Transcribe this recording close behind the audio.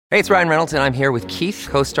Hey, it's Ryan Reynolds, and I'm here with Keith,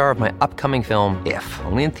 co-star of my upcoming film, If,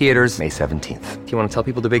 only in theaters May 17th. Do you want to tell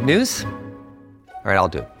people the big news? All right, I'll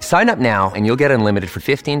do it. Sign up now and you'll get unlimited for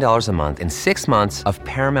 $15 a month and 6 months of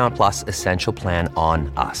Paramount Plus Essential Plan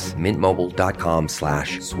on us.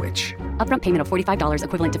 MintMobile.com/switch. Upfront payment of $45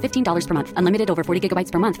 equivalent to $15 per month. Unlimited over 40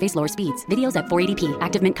 gigabytes per month. Face lower speeds. Videos at 480p.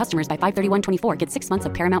 Active Mint customers by 531.24 get 6 months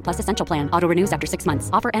of Paramount Plus Essential Plan. Auto renews after 6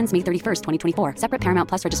 months. Offer ends May 31st, 2024. Separate Paramount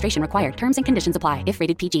Plus registration required. Terms and conditions apply if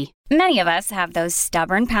rated PG. Many of us have those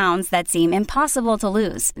stubborn pounds that seem impossible to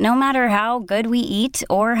lose, no matter how good we eat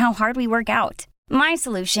or how hard we work out. My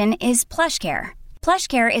solution is PlushCare.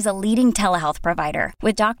 PlushCare is a leading telehealth provider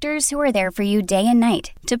with doctors who are there for you day and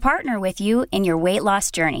night to partner with you in your weight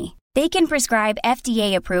loss journey. They can prescribe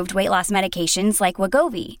FDA-approved weight loss medications like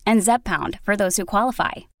Wegovy and Zepbound for those who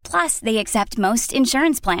qualify. Plus, they accept most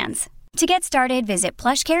insurance plans. To get started, visit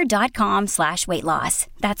plushcare.com/weightloss.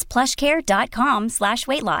 That's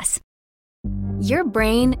plushcare.com/weightloss. Your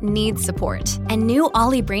brain needs support, and new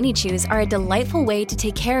Ollie Brainy Chews are a delightful way to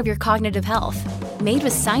take care of your cognitive health. Made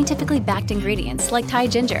with scientifically backed ingredients like Thai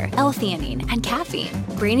ginger, L-theanine, and caffeine,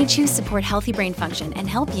 Brainy Chews support healthy brain function and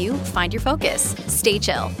help you find your focus, stay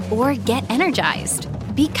chill, or get energized.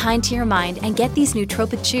 Be kind to your mind and get these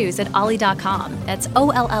nootropic chews at ollie.com. That's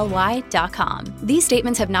OLLY.com. These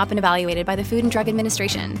statements have not been evaluated by the Food and Drug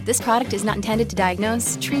Administration. This product is not intended to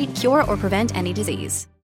diagnose, treat, cure, or prevent any disease.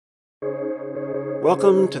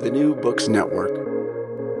 Welcome to the New Books Network.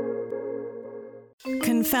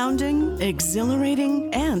 Confounding,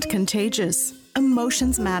 exhilarating, and contagious.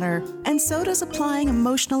 Emotions matter, and so does applying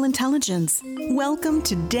emotional intelligence. Welcome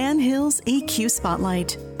to Dan Hill's EQ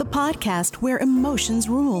Spotlight, the podcast where emotions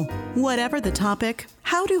rule. Whatever the topic,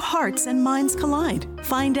 how do hearts and minds collide?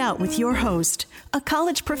 Find out with your host, a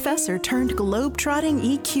college professor turned globe-trotting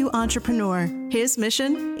EQ entrepreneur. His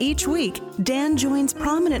mission? Each week, Dan joins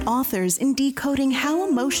prominent authors in decoding how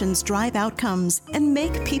emotions drive outcomes and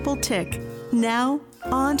make people tick. Now,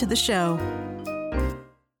 on to the show.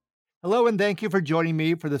 Hello, and thank you for joining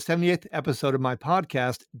me for the 70th episode of my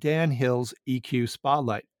podcast, Dan Hill's EQ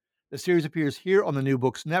Spotlight. The series appears here on the New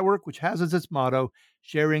Books Network, which has as its motto,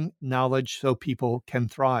 sharing knowledge so people can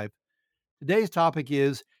thrive. Today's topic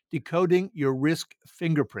is decoding your risk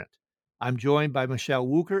fingerprint. I'm joined by Michelle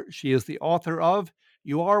Wucker. She is the author of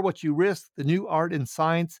You Are What You Risk, The New Art and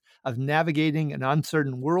Science of Navigating an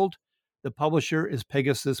Uncertain World. The publisher is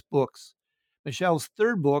Pegasus Books. Michelle's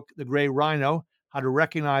third book, The Gray Rhino, How to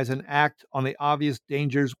Recognize and Act on the Obvious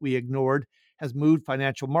Dangers We Ignored, has moved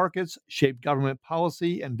financial markets, shaped government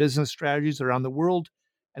policy and business strategies around the world,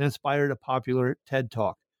 and inspired a popular TED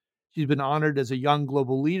Talk. She's been honored as a young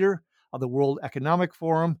global leader of the World Economic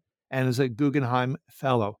Forum and as a Guggenheim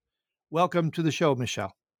Fellow. Welcome to the show,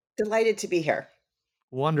 Michelle. Delighted to be here.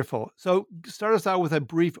 Wonderful. So start us out with a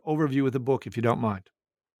brief overview of the book, if you don't mind.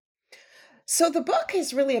 So the book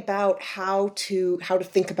is really about how to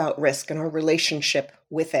think about risk and our relationship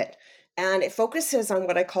with it. And it focuses on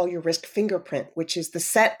what I call your risk fingerprint, which is the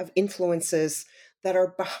set of influences that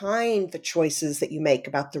are behind the choices that you make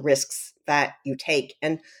about the risks that you take.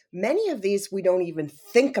 And many of these we don't even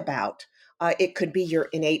think about. It could be your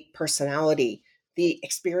innate personality, the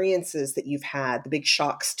experiences that you've had, the big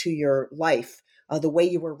shocks to your life, the way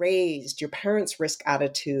you were raised, your parents' risk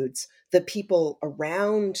attitudes, the people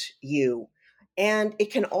around you. And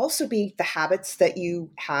it can also be the habits that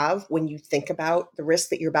you have when you think about the risk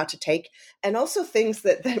that you're about to take, and also things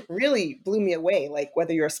that really blew me away, like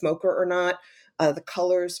whether you're a smoker or not, the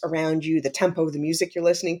colors around you, the tempo of the music you're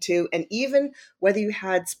listening to, and even whether you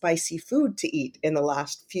had spicy food to eat in the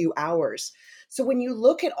last few hours. So when you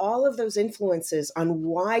look at all of those influences on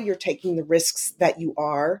why you're taking the risks that you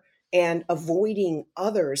are and avoiding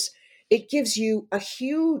others, it gives you a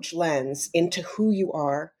huge lens into who you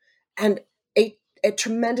are and a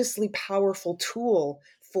tremendously powerful tool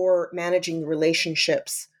for managing the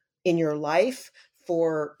relationships in your life,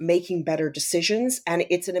 for making better decisions. And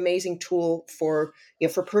it's an amazing tool for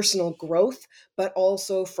personal growth, but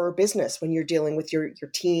also for business when you're dealing with your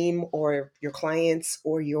team or your clients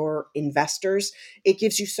or your investors. It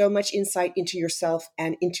gives you so much insight into yourself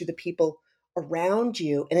and into the people around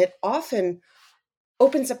you. And it often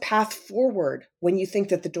opens a path forward when you think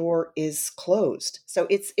that the door is closed. So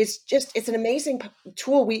it's an amazing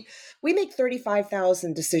tool. We make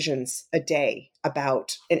 35,000 decisions a day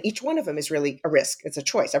about, and each one of them is really a risk. It's a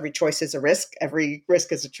choice. Every choice is a risk. Every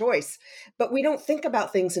risk is a choice. But we don't think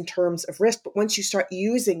about things in terms of risk. But once you start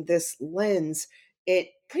using this lens, it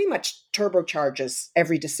pretty much turbocharges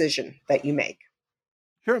every decision that you make.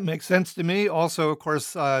 Sure, it makes sense to me. Also, of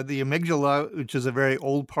course, the amygdala, which is a very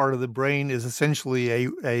old part of the brain, is essentially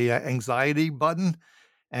a anxiety button.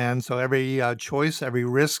 And so every choice, every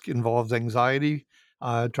risk involves anxiety,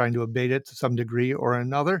 trying to abate it to some degree or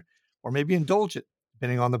another, or maybe indulge it,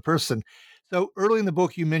 depending on the person. So early in the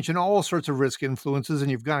book, you mention all sorts of risk influences,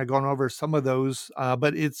 and you've kind of gone over some of those,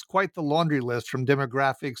 but it's quite the laundry list, from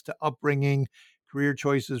demographics to upbringing, career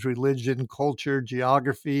choices, religion, culture,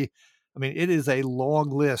 geography. I mean, it is a long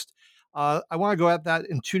list. I want to go at that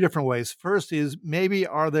in two different ways. First is, maybe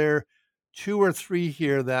are there two or three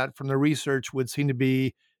here that from the research would seem to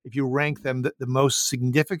be, if you rank them, the most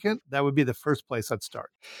significant? That would be the first place I'd start.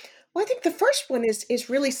 Well, I think the first one is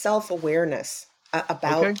really self-awareness Okay.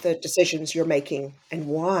 about the decisions you're making and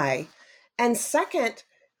why. And second,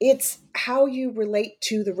 it's how you relate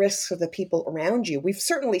to the risks of the people around you. We've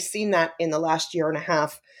certainly seen that in the last year and a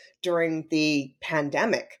half during the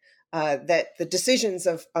pandemic, that the decisions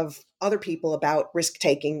of other people about risk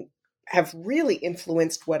taking have really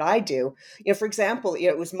influenced what I do. For example,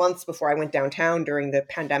 it was months before I went downtown during the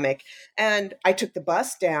pandemic, and I took the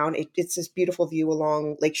bus down. It's this beautiful view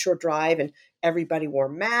along Lakeshore Drive, and everybody wore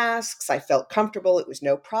masks. I felt comfortable. It was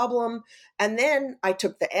no problem. And then I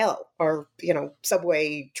took the L, or,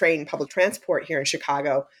 subway, train, public transport here in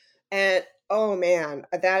Chicago. And oh man,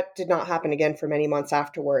 that did not happen again for many months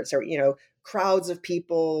afterwards. Or, crowds of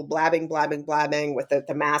people blabbing with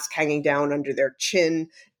the mask hanging down under their chin.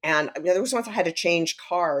 And there was once I had to change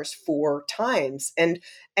cars 4 times. And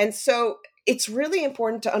so it's really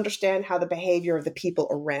important to understand how the behavior of the people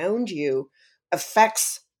around you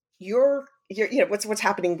affects your what's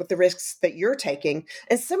happening with the risks that you're taking,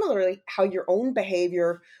 and similarly how your own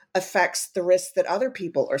behavior affects the risks that other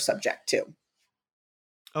people are subject to.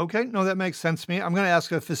 Okay, no, that makes sense to me. I'm going to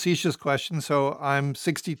ask a facetious question. So I'm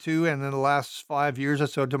 62, and in the last 5 years or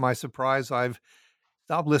so, to my surprise, I've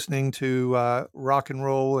stopped listening to rock and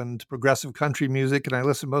roll and progressive country music, and I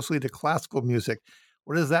listen mostly to classical music.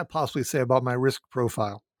 What does that possibly say about my risk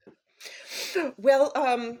profile? Well,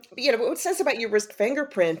 what it says about your risk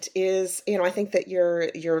fingerprint is, I think that you're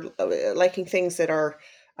liking things that are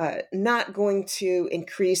not going to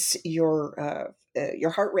increase your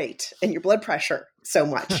heart rate and your blood pressure so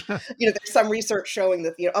much. There's some research showing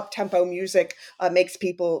that up-tempo music makes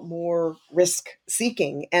people more risk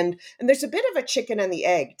seeking, and there's a bit of a chicken and the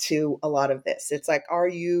egg to a lot of this. It's like, are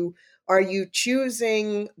you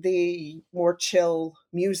choosing the more chill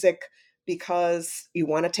music because you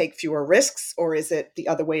want to take fewer risks, or is it the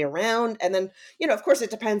other way around? And then, of course,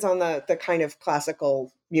 it depends on the kind of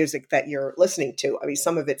classical music that you're listening to. I mean,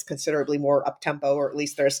 some of it's considerably more up tempo, or at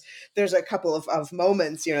least there's a couple of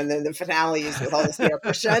moments, and then the finales with all this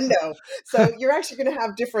crescendo. So you're actually going to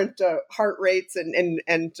have different heart rates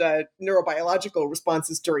and neurobiological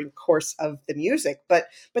responses during the course of the music. But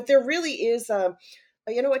there really is a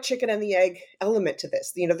chicken and the egg element to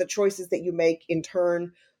this. The choices that you make in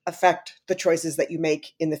turn affect the choices that you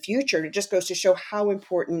make in the future. And it just goes to show how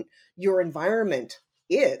important your environment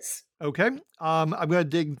is. Okay. I'm going to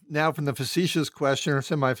dig now from the facetious question, or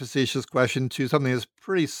semi-facetious question, to something that's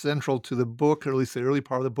pretty central to the book, or at least the early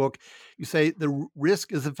part of the book. You say the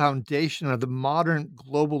risk is the foundation of the modern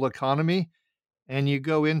global economy, and you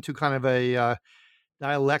go into kind of a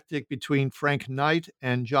dialectic between Frank Knight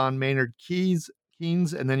and John Maynard Keynes,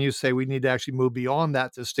 and then you say we need to actually move beyond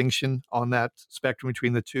that distinction on that spectrum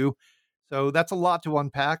between the two. So that's a lot to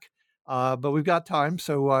unpack, but we've got time.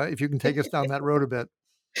 So if you can take us down that road a bit.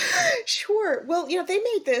 Sure. Well, they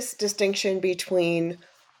made this distinction between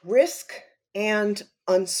risk and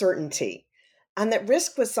uncertainty, and that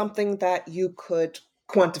risk was something that you could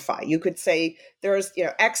quantify. You could say there's,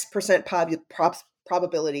 X percent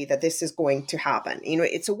probability that this is going to happen.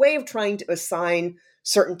 It's a way of trying to assign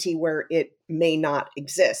certainty where it may not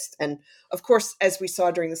exist. And of course, as we saw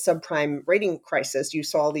during the subprime rating crisis, you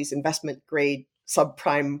saw these investment grade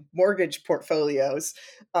subprime mortgage portfolios,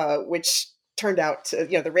 which turned out to,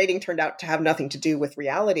 the rating turned out to have nothing to do with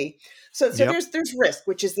reality. So Yep. there's risk,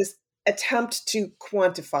 which is this attempt to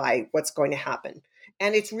quantify what's going to happen.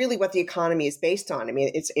 And it's really what the economy is based on. I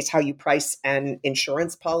mean, it's how you price an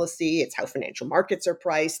insurance policy. It's how financial markets are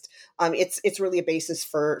priced. It's really a basis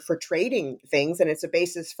for trading things, and it's a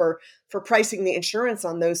basis for pricing the insurance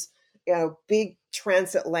on those big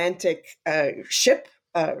transatlantic ship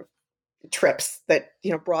trips that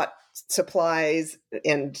brought supplies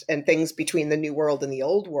and things between the new world and the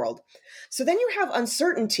old world. So then you have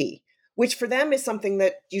uncertainty, which for them is something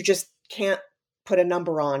that you just can't put a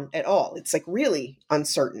number on at all. It's like really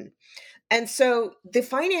uncertain. And so the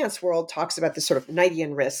finance world talks about this sort of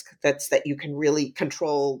Knightian risk that you can really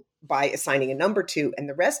control by assigning a number to, and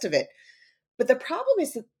the rest of it. But the problem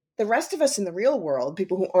is that the rest of us in the real world,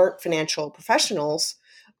 people who aren't financial professionals,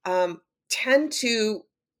 tend to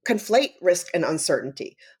conflate risk and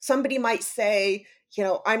uncertainty. Somebody might say,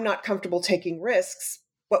 I'm not comfortable taking risks,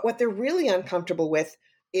 but what they're really uncomfortable with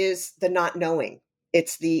is the not knowing.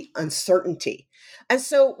 It's the uncertainty. And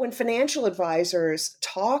so when financial advisors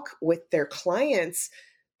talk with their clients,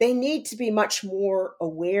 they need to be much more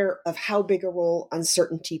aware of how big a role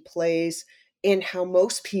uncertainty plays in how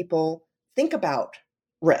most people think about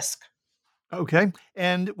risk. Okay.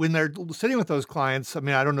 And when they're sitting with those clients, I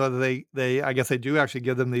mean, I don't know that I guess they do actually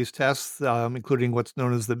give them these tests, including what's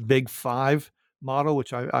known as the Big Five model,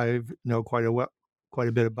 which I know quite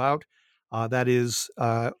a bit about. That is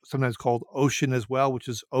sometimes called OCEAN as well, which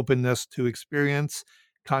is openness to experience,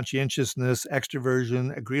 conscientiousness,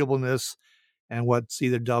 extroversion, agreeableness, and what's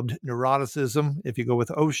either dubbed neuroticism, if you go with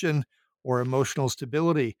OCEAN, or emotional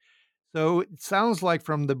stability. So it sounds like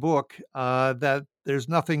from the book that there's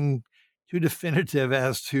nothing too definitive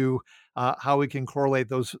as to how we can correlate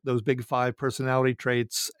those big five personality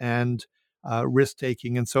traits and risk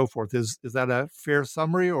taking and so forth. Is that a fair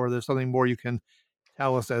summary, or there's something more you can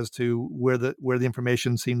tell us as to where the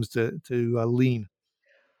information seems to lean?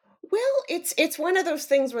 Well, it's one of those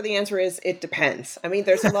things where the answer is it depends. I mean,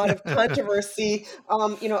 there's a lot of controversy,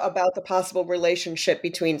 about the possible relationship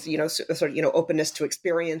between, sort of, openness to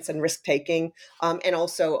experience and risk taking, and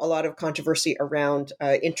also a lot of controversy around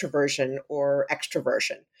introversion or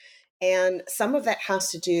extroversion. And some of that has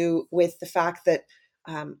to do with the fact that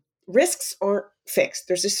risks aren't fixed.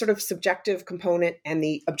 There's this sort of subjective component and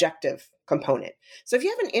the objective component. So if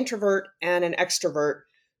you have an introvert and an extrovert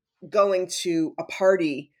going to a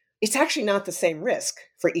party, it's actually not the same risk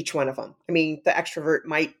for each one of them. I mean, the extrovert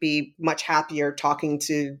might be much happier talking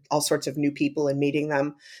to all sorts of new people and meeting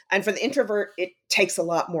them. And for the introvert, it takes a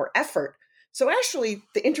lot more effort. So actually,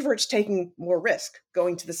 the introvert's taking more risk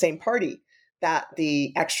going to the same party that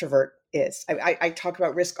the extrovert is. I talk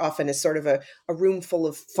about risk often as sort of a room full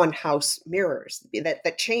of funhouse mirrors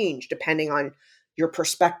that change depending on your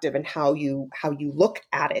perspective and how you look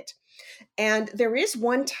at it. And there is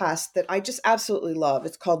one test that I just absolutely love.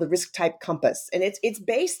 It's called the Risk Type Compass. And it's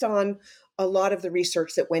based on a lot of the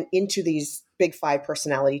research that went into these big five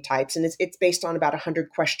personality types. And it's based on about 100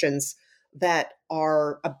 questions that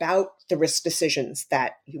are about the risk decisions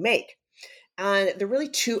that you make. And there are really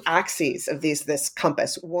two axes of this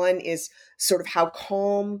compass. One is sort of how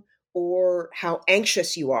calm or how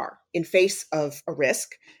anxious you are in face of a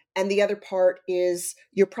risk. And the other part is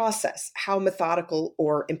your process, how methodical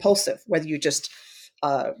or impulsive, whether you just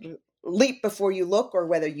leap before you look or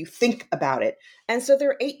whether you think about it. And so there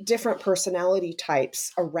are 8 different personality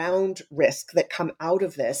types around risk that come out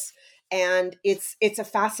of this. And it's a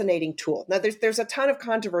fascinating tool. Now, there's a ton of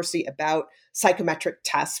controversy about psychometric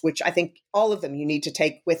tests, which I think all of them you need to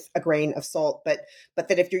take with a grain of salt, but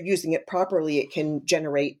that if you're using it properly, it can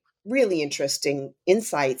generate really interesting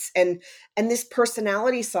insights. And this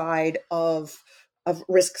personality side of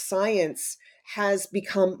risk science has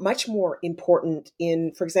become much more important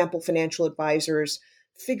in, for example, financial advisors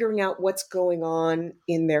figuring out what's going on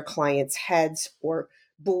in their clients' heads, or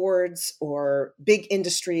boards, or big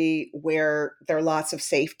industry where there are lots of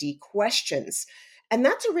safety questions. And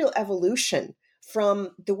that's a real evolution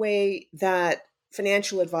from the way that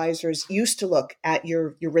financial advisors used to look at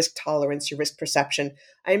your risk tolerance, your risk perception.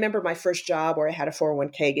 I remember my first job where I had a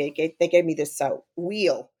 401k, they gave me this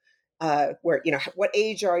wheel where, what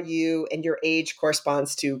age are you? And your age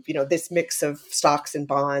corresponds to, this mix of stocks and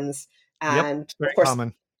bonds. And yep, very of course,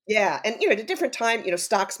 common. Yeah. And, at a different time,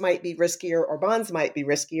 stocks might be riskier or bonds might be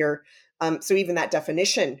riskier. So even that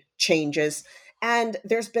definition changes. And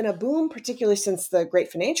there's been a boom, particularly since the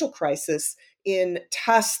great financial crisis, in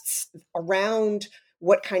tests around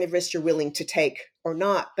what kind of risk you're willing to take or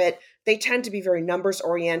not. But they tend to be very numbers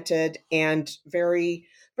oriented and very,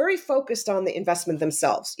 very focused on the investment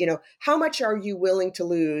themselves. How much are you willing to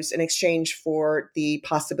lose in exchange for the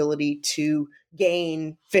possibility to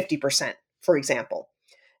gain 50%, for example?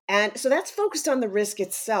 And so that's focused on the risk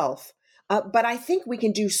itself. But I think we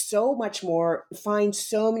can do so much more, find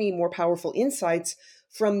so many more powerful insights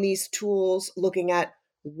from these tools, looking at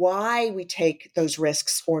why we take those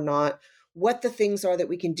risks or not, what the things are that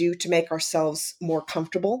we can do to make ourselves more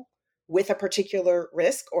comfortable with a particular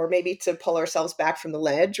risk, or maybe to pull ourselves back from the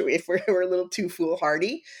ledge if we're a little too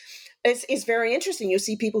foolhardy. It's very interesting. You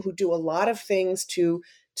see people who do a lot of things to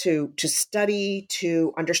study,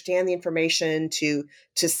 to understand the information, to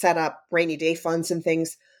set up rainy day funds and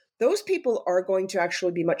things. Those people are going to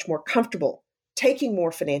actually be much more comfortable taking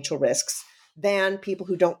more financial risks than people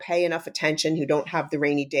who don't pay enough attention, who don't have the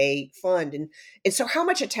rainy day fund. And so how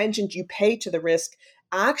much attention do you pay to the risk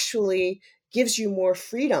actually gives you more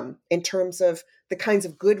freedom in terms of the kinds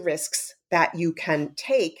of good risks that you can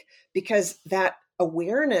take, because that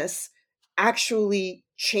awareness actually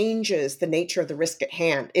changes the nature of the risk at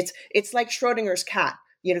hand. It's like Schrodinger's cat,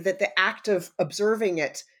 that the act of observing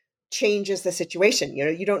it changes the situation.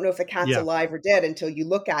 You don't know if the cat's alive or dead until you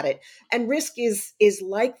look at it. And risk is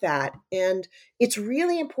like that. And it's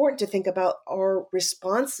really important to think about our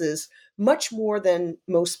responses much more than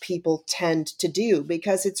most people tend to do,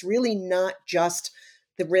 because it's really not just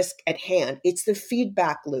the risk at hand. It's the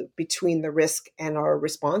feedback loop between the risk and our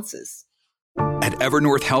responses. At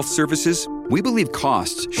Evernorth Health Services, we believe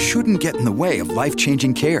costs shouldn't get in the way of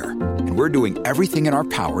life-changing care, and we're doing everything in our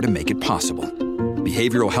power to make it possible.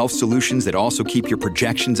 Behavioral health solutions that also keep your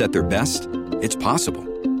projections at their best? It's possible.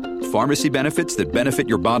 Pharmacy benefits that benefit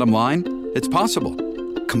your bottom line? It's possible.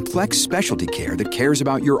 Complex specialty care that cares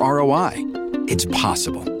about your ROI? It's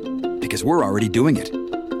possible. Because we're already doing it.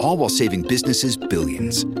 All while saving businesses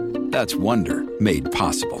billions. That's Wonder made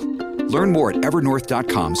possible. Learn more at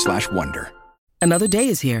evernorth.com/wonder. Another day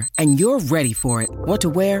is here, and you're ready for it. What to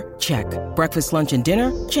wear? Check. Breakfast, lunch, and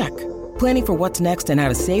dinner? Check. Planning for what's next and how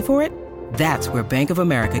to save for it? That's where Bank of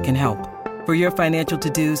America can help. For your financial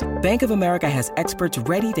to-dos, Bank of America has experts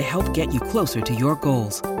ready to help get you closer to your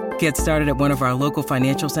goals. Get started at one of our local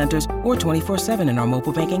financial centers or 24/7 in our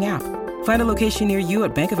mobile banking app. Find a location near you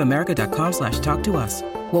at bankofamerica.com/talktous.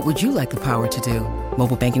 What would you like the power to do?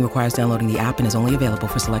 Mobile banking requires downloading the app and is only available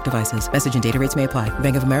for select devices. Message and data rates may apply.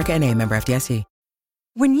 Bank of America NA, member FDIC.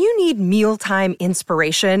 When you need mealtime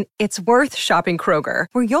inspiration, it's worth shopping Kroger,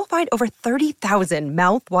 where you'll find over 30,000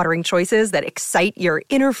 mouth-watering choices that excite your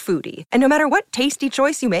inner foodie. And no matter what tasty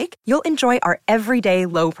choice you make, you'll enjoy our everyday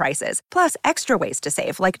low prices, plus extra ways to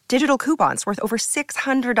save, like digital coupons worth over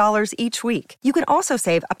 $600 each week. You can also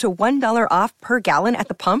save up to $1 off per gallon at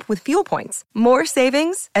the pump with fuel points. More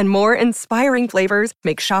savings and more inspiring flavors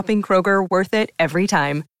make shopping Kroger worth it every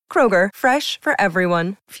time. Kroger, fresh for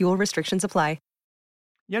everyone. Fuel restrictions apply.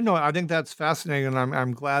 Yeah, no, I think that's fascinating, and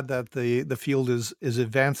I'm glad that the field is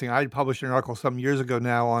advancing. I published an article some years ago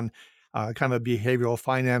now on kind of a behavioral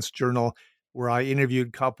finance journal where I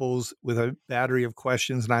interviewed couples with a battery of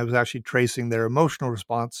questions, and I was actually tracing their emotional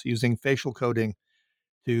response using facial coding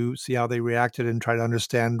to see how they reacted and try to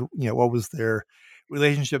understand, what was their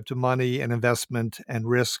relationship to money and investment and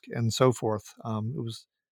risk and so forth. It was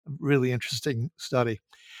a really interesting study.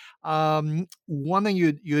 One thing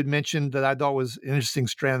you had mentioned that I thought was an interesting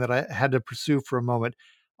strand that I had to pursue for a moment.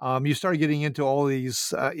 You started getting into all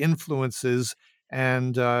these influences,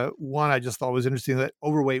 and one I just thought was interesting, that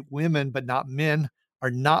overweight women, but not men,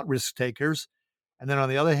 are not risk takers. And then on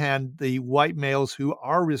the other hand, the white males who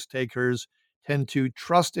are risk takers tend to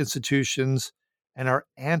trust institutions and are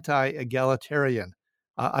anti-egalitarian.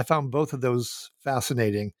 I found both of those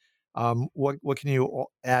fascinating. What can you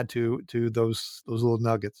add to those little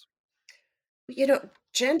nuggets?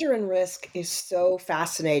 Gender and risk is so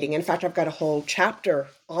fascinating. In fact, I've got a whole chapter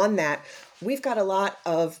on that. We've got a lot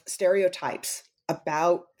of stereotypes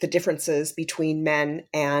about the differences between men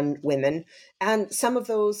and women, and some of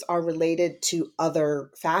those are related to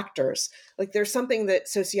other factors. Like there's something that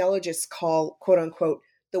sociologists call, quote unquote,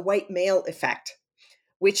 the white male effect,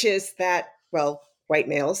 which is that, well, white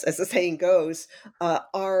males, as the saying goes,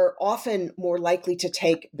 are often more likely to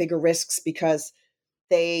take bigger risks because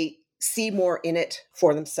they see more in it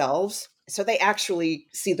for themselves. So they actually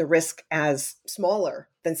see the risk as smaller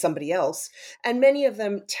than somebody else. And many of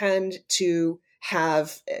them tend to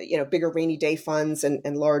have, bigger rainy day funds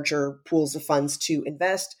and larger pools of funds to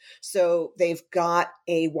invest. So they've got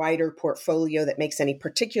a wider portfolio that makes any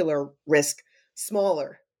particular risk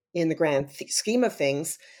smaller in the grand scheme of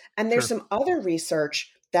things. And there's some other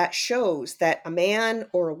research that shows that a man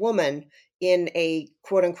or a woman in a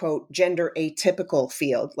quote unquote gender atypical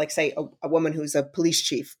field, like say a woman who's a police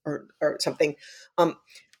chief or something,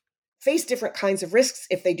 face different kinds of risks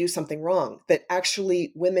if they do something wrong, that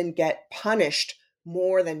actually women get punished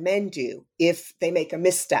more than men do if they make a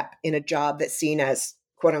misstep in a job that's seen as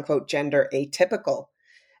quote unquote gender atypical.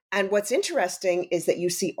 And what's interesting is that you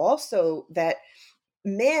see also that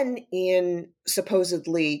men in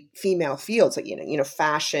supposedly female fields, like,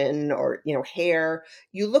 fashion or, hair,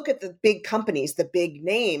 you look at the big companies, the big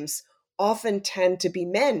names often tend to be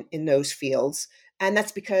men in those fields. And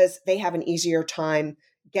that's because they have an easier time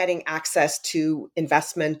getting access to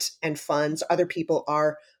investment and funds. Other people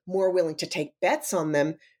are more willing to take bets on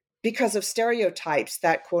them because of stereotypes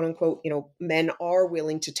that, quote unquote, men are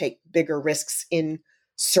willing to take bigger risks in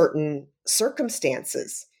certain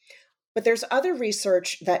circumstances. But there's other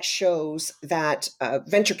research that shows that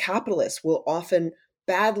venture capitalists will often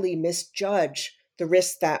badly misjudge the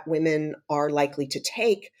risks that women are likely to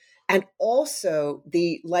take, and also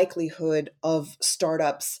the likelihood of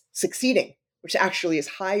startups succeeding, which actually is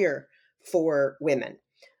higher for women.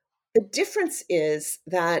 The difference is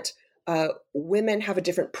that women have a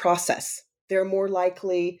different process. They're more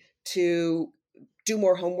likely to do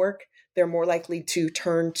more homework. They're more likely to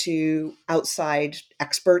turn to outside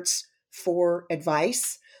experts for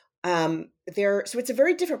advice. So it's a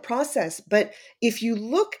very different process. But if you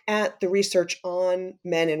look at the research on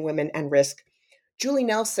men and women and risk, Julie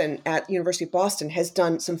Nelson at the University of Boston has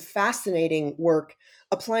done some fascinating work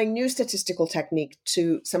applying new statistical technique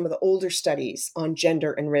to some of the older studies on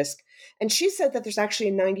gender and risk. And she said that there's actually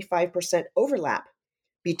a 95% overlap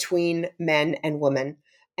between men and women.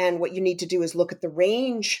 And what you need to do is look at the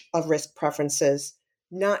range of risk preferences,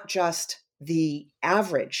 not just the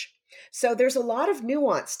average. So there's a lot of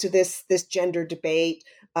nuance to this gender debate,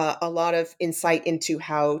 a lot of insight into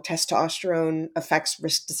how testosterone affects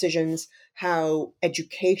risk decisions, how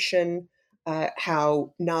education,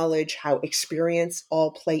 how knowledge, how experience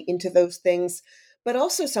all play into those things, but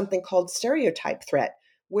also something called stereotype threat,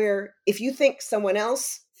 where if you think someone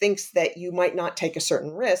else thinks that you might not take a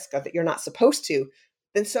certain risk or that you're not supposed to,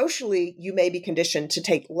 then socially you may be conditioned to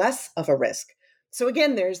take less of a risk. So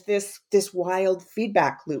again, there's this wild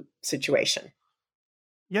feedback loop situation.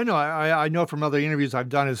 Yeah, no, I know from other interviews I've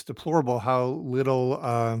done, it's deplorable how little,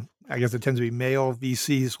 I guess it tends to be male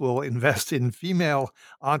VCs will invest in female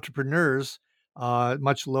entrepreneurs,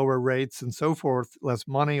 much lower rates and so forth, less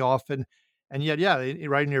money often. And yet, yeah,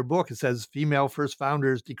 right in your book, it says female first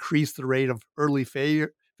founders decrease the rate of early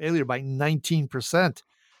failure by 19%.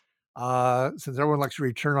 Since everyone likes to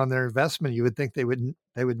return on their investment, you would think they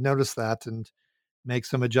would notice that and make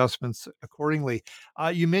some adjustments accordingly.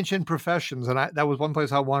 You mentioned professions, and that was one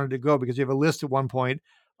place I wanted to go because you have a list at one point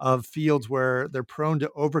of fields where they're prone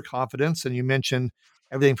to overconfidence, and you mentioned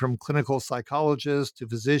everything from clinical psychologists to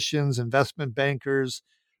physicians, investment bankers,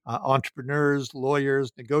 entrepreneurs,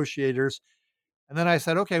 lawyers, negotiators. And then I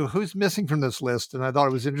said, okay, well, who's missing from this list? And I thought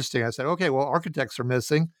it was interesting. I said, okay, well, architects are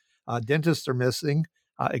missing, dentists are missing,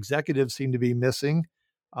 executives seem to be missing.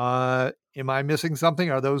 Am I missing something?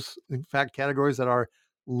 Are those, in fact, categories that are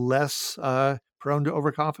less prone to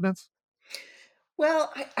overconfidence?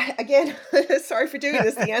 Well, again, sorry for doing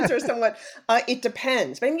this. The answer is somewhat, it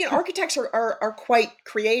depends. But I mean, architects are quite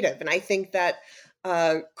creative. And I think that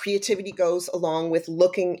creativity goes along with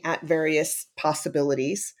looking at various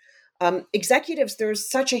possibilities. Executives, there's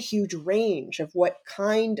such a huge range of what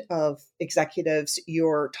kind of executives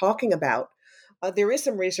you're talking about. There is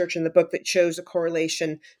some research in the book that shows a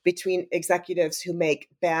correlation between executives who make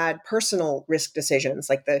bad personal risk decisions,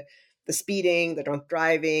 like the speeding, the drunk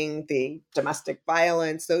driving, the domestic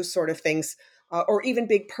violence, those sort of things, or even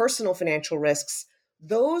big personal financial risks.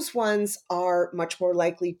 Those ones are much more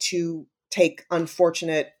likely to take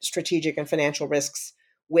unfortunate strategic and financial risks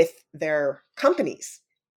with their companies.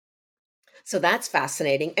 So that's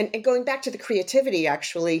fascinating. And going back to the creativity,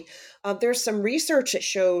 actually, there's some research that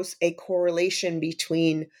shows a correlation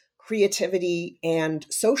between creativity and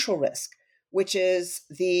social risk, which is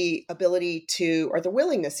the ability to, or the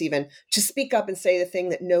willingness even, to speak up and say the thing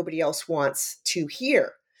that nobody else wants to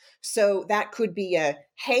hear. So that could be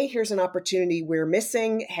hey, here's an opportunity we're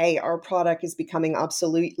missing. Hey, our product is becoming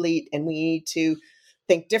obsolete and we need to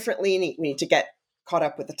think differently. We need to get caught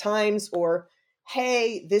up with the times. Or,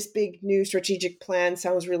 hey, this big new strategic plan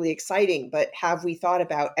sounds really exciting, but have we thought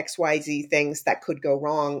about XYZ things that could go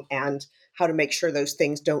wrong and how to make sure those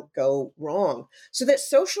things don't go wrong? So that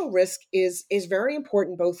social risk is very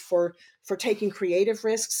important, both for taking creative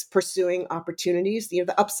risks, pursuing opportunities, the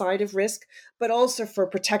upside of risk, but also for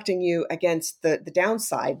protecting you against the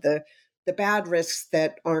downside, the bad risks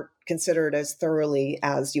that aren't considered as thoroughly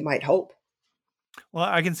as you might hope. Well,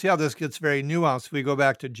 I can see how this gets very nuanced. If we go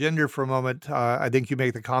back to gender for a moment, I think you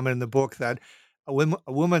make the comment in the book that a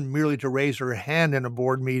woman merely to raise her hand in a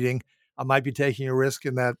board meeting might be taking a risk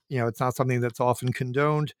in that, it's not something that's often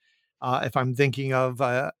condoned. If I'm thinking of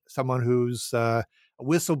someone who's a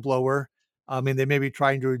whistleblower, I mean, they may be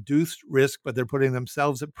trying to reduce risk, but they're putting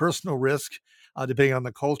themselves at personal risk, depending on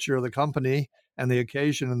the culture of the company and the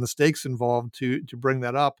occasion and the stakes involved to bring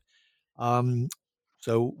that up.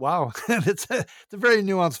 So, wow, it's a very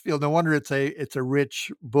nuanced field. No wonder it's a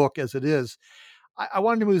rich book as it is. I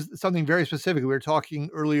wanted to move something very specific. We were talking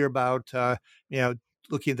earlier about,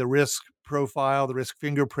 looking at the risk profile, the risk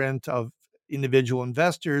fingerprint of individual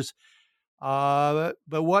investors. But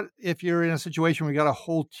what if you're in a situation where you got a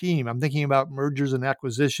whole team? I'm thinking about mergers and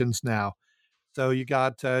acquisitions now. So you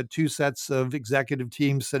got two sets of executive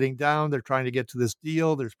teams sitting down. They're trying to get to this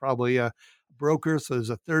deal. There's probably a broker, so there's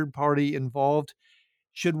a third party involved.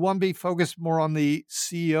 Should one be focused more on the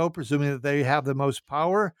CEO, presuming that they have the most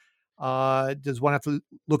power? Does one have to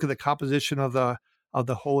look at the composition of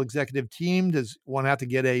the whole executive team? Does one have to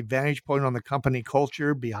get a vantage point on the company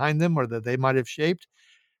culture behind them or that they might have shaped?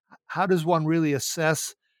 How does one really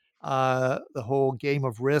assess the whole game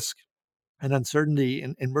of risk and uncertainty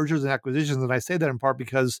in mergers and acquisitions? And I say that in part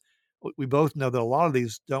because we both know that a lot of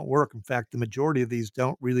these don't work. In fact, the majority of these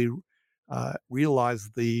don't really realize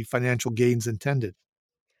the financial gains intended.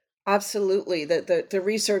 Absolutely. The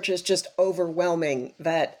research is just overwhelming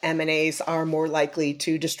that M&As are more likely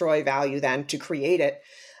to destroy value than to create it.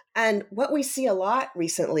 And what we see a lot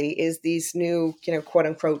recently is these new, quote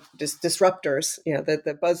unquote, disruptors,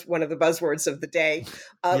 one of the buzzwords of the day,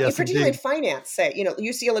 Yes, particularly in indeed. finance. Say,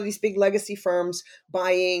 you see a lot of these big legacy firms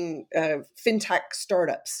buying fintech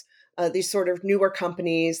startups. These sort of newer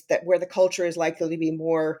companies where the culture is likely to be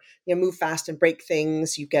more, move fast and break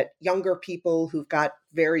things. You get younger people who've got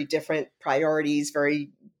very different priorities, very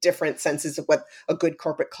different senses of what a good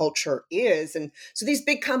corporate culture is. And so these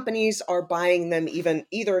big companies are buying them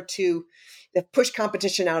either to push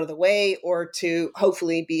competition out of the way or to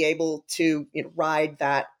hopefully be able to ride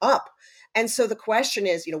that up. And so the question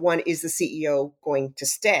is, one, is the CEO going to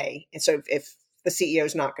stay? And so if the CEO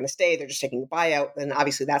is not going to stay, they're just taking a buyout, then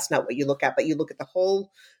obviously that's not what you look at, but you look at the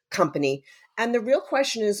whole company. And the real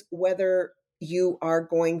question is whether you are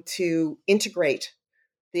going to integrate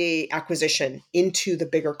the acquisition into the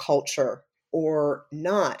bigger culture or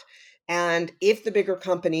not. And if the bigger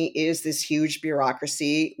company is this huge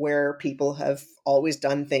bureaucracy where people have always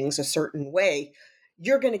done things a certain way,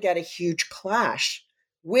 you're going to get a huge clash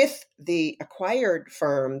with the acquired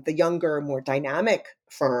firm, the younger, more dynamic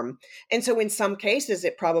firm. And so in some cases,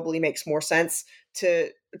 it probably makes more sense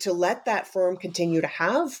to let that firm continue to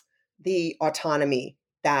have the autonomy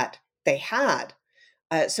that they had.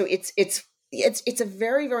 So it's a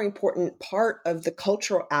very, very important part of the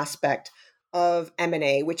cultural aspect of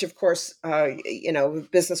M&A, which of course,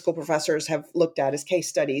 business school professors have looked at as case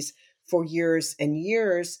studies for years and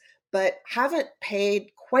years, but haven't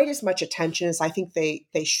paid quite as much attention as I think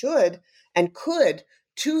they should and could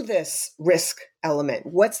to this risk element.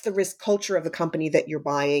 What's the risk culture of the company that you're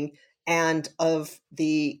buying and of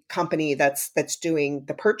the company that's doing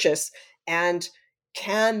the purchase? And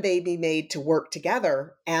can they be made to work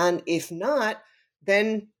together? And if not,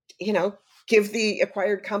 then, give the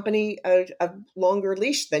acquired company a longer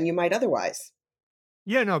leash than you might otherwise.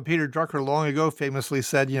 Yeah, no, Peter Drucker long ago famously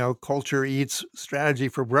said, culture eats strategy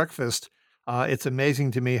for breakfast. It's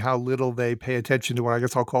amazing to me how little they pay attention to what I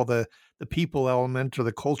guess I'll call the people element or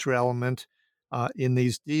the culture element in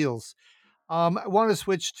these deals. I want to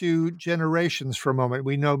switch to generations for a moment.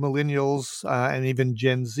 We know millennials and even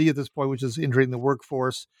Gen Z at this point, which is entering the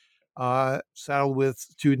workforce, saddled with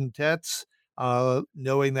student debts,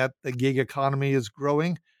 knowing that the gig economy is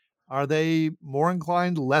growing. Are they more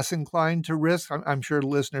inclined, less inclined to risk? I'm sure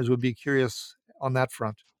listeners would be curious on that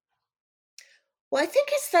front. Well, I think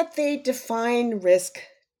it's that they define risk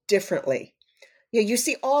differently. You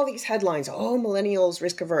see all these headlines, oh, millennials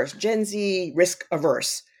risk averse, Gen Z risk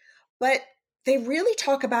averse, but they really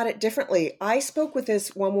talk about it differently. I spoke with this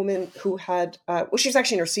one woman who had, she was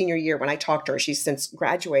actually in her senior year when I talked to her. She's since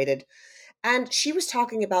graduated. And she was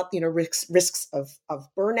talking about, risks of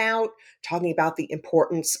burnout, talking about the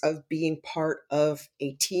importance of being part of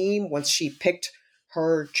a team once she picked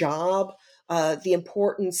her job, the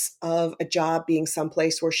importance of a job being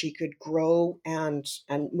someplace where she could grow and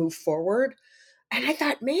move forward. And I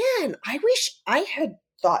thought, man, I wish I had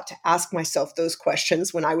thought to ask myself those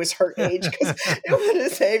questions when I was her age, because it would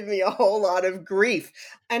have saved me a whole lot of grief.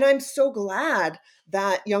 And I'm so glad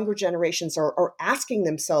that younger generations are asking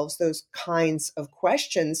themselves those kinds of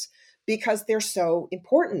questions because they're so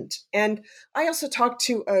important. And I also talked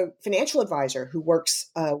to a financial advisor who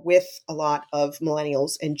works with a lot of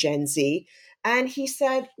millennials and Gen Z. And he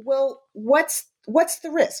said, well, what's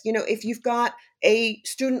the risk? If you've got a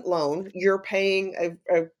student loan, you're paying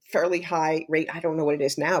a fairly high rate. I don't know what it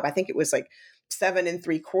is now, but I think it was like 7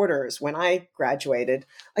 3/4 when I graduated.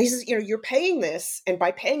 He says, you're paying this, and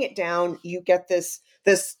by paying it down, you get this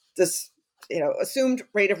assumed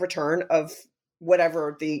rate of return of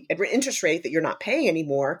whatever the interest rate that you're not paying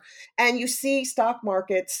anymore. And you see stock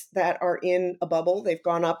markets that are in a bubble. They've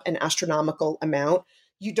gone up an astronomical amount.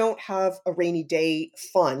 You don't have a rainy day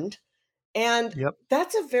fund. And Yep.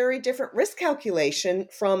 that's a very different risk calculation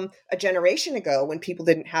from a generation ago when people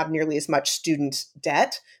didn't have nearly as much student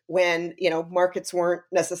debt, when, markets weren't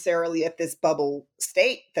necessarily at this bubble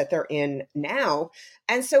state that they're in now.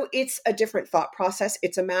 And so it's a different thought process.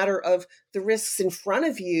 It's a matter of the risks in front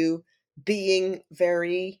of you being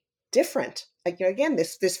very different. Like, again,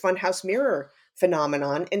 this funhouse mirror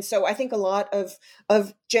phenomenon. And so I think a lot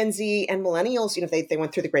of Gen Z and millennials, they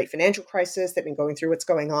went through the great financial crisis. They've been going through what's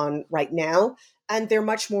going on right now. And they're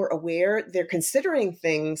much more aware. They're considering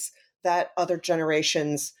things that other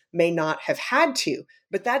generations may not have had to.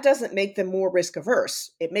 But that doesn't make them more risk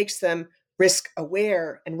averse. It makes them risk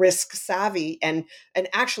aware and risk savvy. And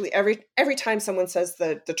actually every time someone says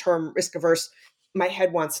the term risk averse, my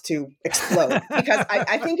head wants to explode because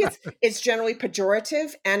I think it's generally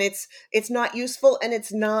pejorative, and it's not useful, and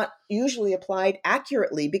it's not usually applied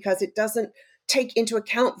accurately because it doesn't take into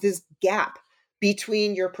account this gap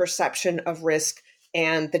between your perception of risk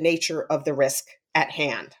and the nature of the risk at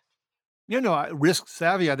hand. Risk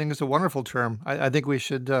savvy, I think, is a wonderful term. I think we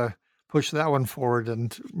should push that one forward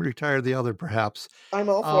and retire the other, perhaps. I'm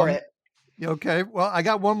all for it. Okay. Well, I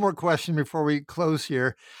got one more question before we close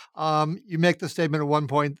here. You make the statement at one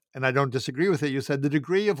point, and I don't disagree with it. You said the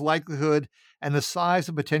degree of likelihood and the size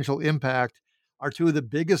of potential impact are two of the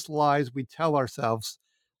biggest lies we tell ourselves.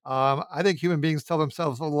 I think human beings tell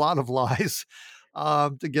themselves a lot of lies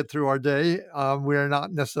to get through our day. We are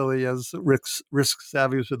not necessarily as risk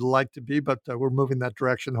savvy as we'd like to be, but we're moving that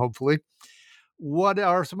direction, hopefully. What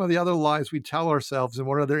are some of the other lies we tell ourselves, and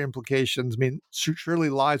what are their implications? I mean, surely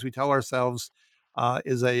lies we tell ourselves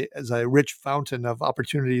is a rich fountain of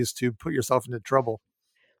opportunities to put yourself into trouble.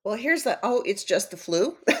 Well, here's it's just the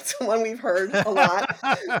flu. That's the one we've heard a lot.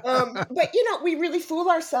 But, we really fool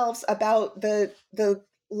ourselves about the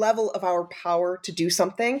level of our power to do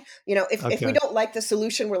something. If we don't like the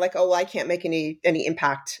solution, we're like, I can't make any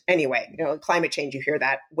impact anyway. Climate change, you hear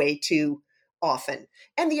that way too often.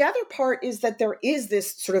 And the other part is that there is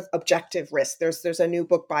this sort of objective risk. There's a new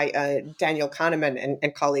book by Daniel Kahneman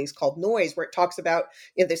and colleagues called Noise, where it talks about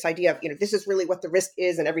this idea of, this is really what the risk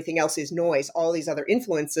is and everything else is noise, all these other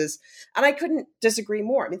influences. And I couldn't disagree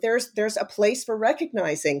more. I mean, there's a place for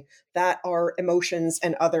recognizing that our emotions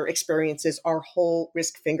and other experiences, our whole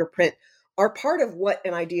risk fingerprint, are part of what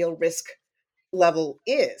an ideal risk level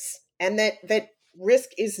is. And that risk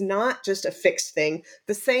is not just a fixed thing.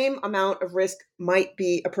 The same amount of risk might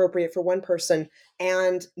be appropriate for one person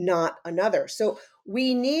and not another. So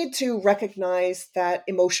we need to recognize that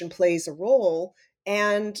emotion plays a role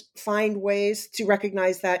and find ways to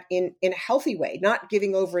recognize that in a healthy way, not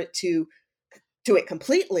giving over it to it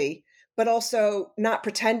completely, but also not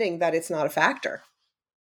pretending that it's not a factor.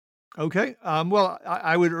 Okay. Well,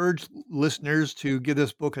 I would urge listeners to give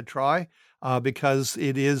this book a try because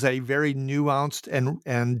it is a very nuanced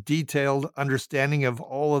and detailed understanding of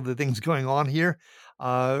all of the things going on here.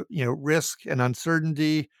 Risk and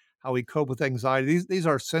uncertainty, how we cope with anxiety. These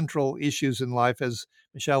are central issues in life. As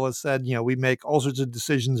Michelle has said, we make all sorts of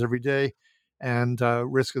decisions every day, and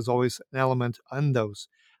risk is always an element in those.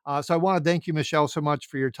 So I want to thank you, Michelle, so much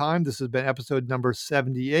for your time. This has been episode number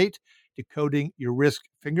 78. Decoding Your Risk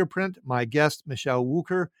Fingerprint. My guest, Michelle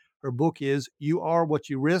Wucker. Her book is You Are What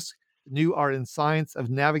You Risk, the New Art and Science of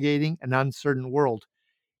Navigating an Uncertain World.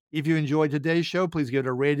 If you enjoyed today's show, please give it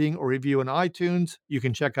a rating or review on iTunes. You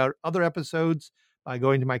can check out other episodes by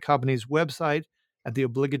going to my company's website at the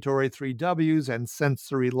obligatory 3 Ws and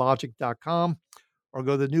sensorylogic.com, or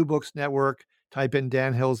go to the New Books Network, type in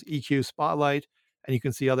Dan Hill's EQ Spotlight, and you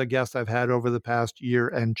can see other guests I've had over the past year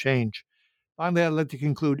and change. Finally, I'd like to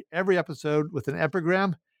conclude every episode with an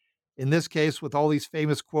epigram. In this case, with all these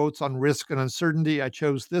famous quotes on risk and uncertainty, I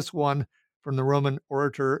chose this one from the Roman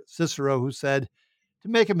orator Cicero, who said, "To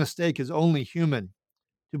make a mistake is only human.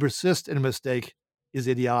 To persist in a mistake is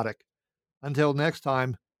idiotic." Until next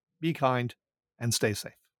time, be kind and stay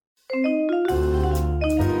safe.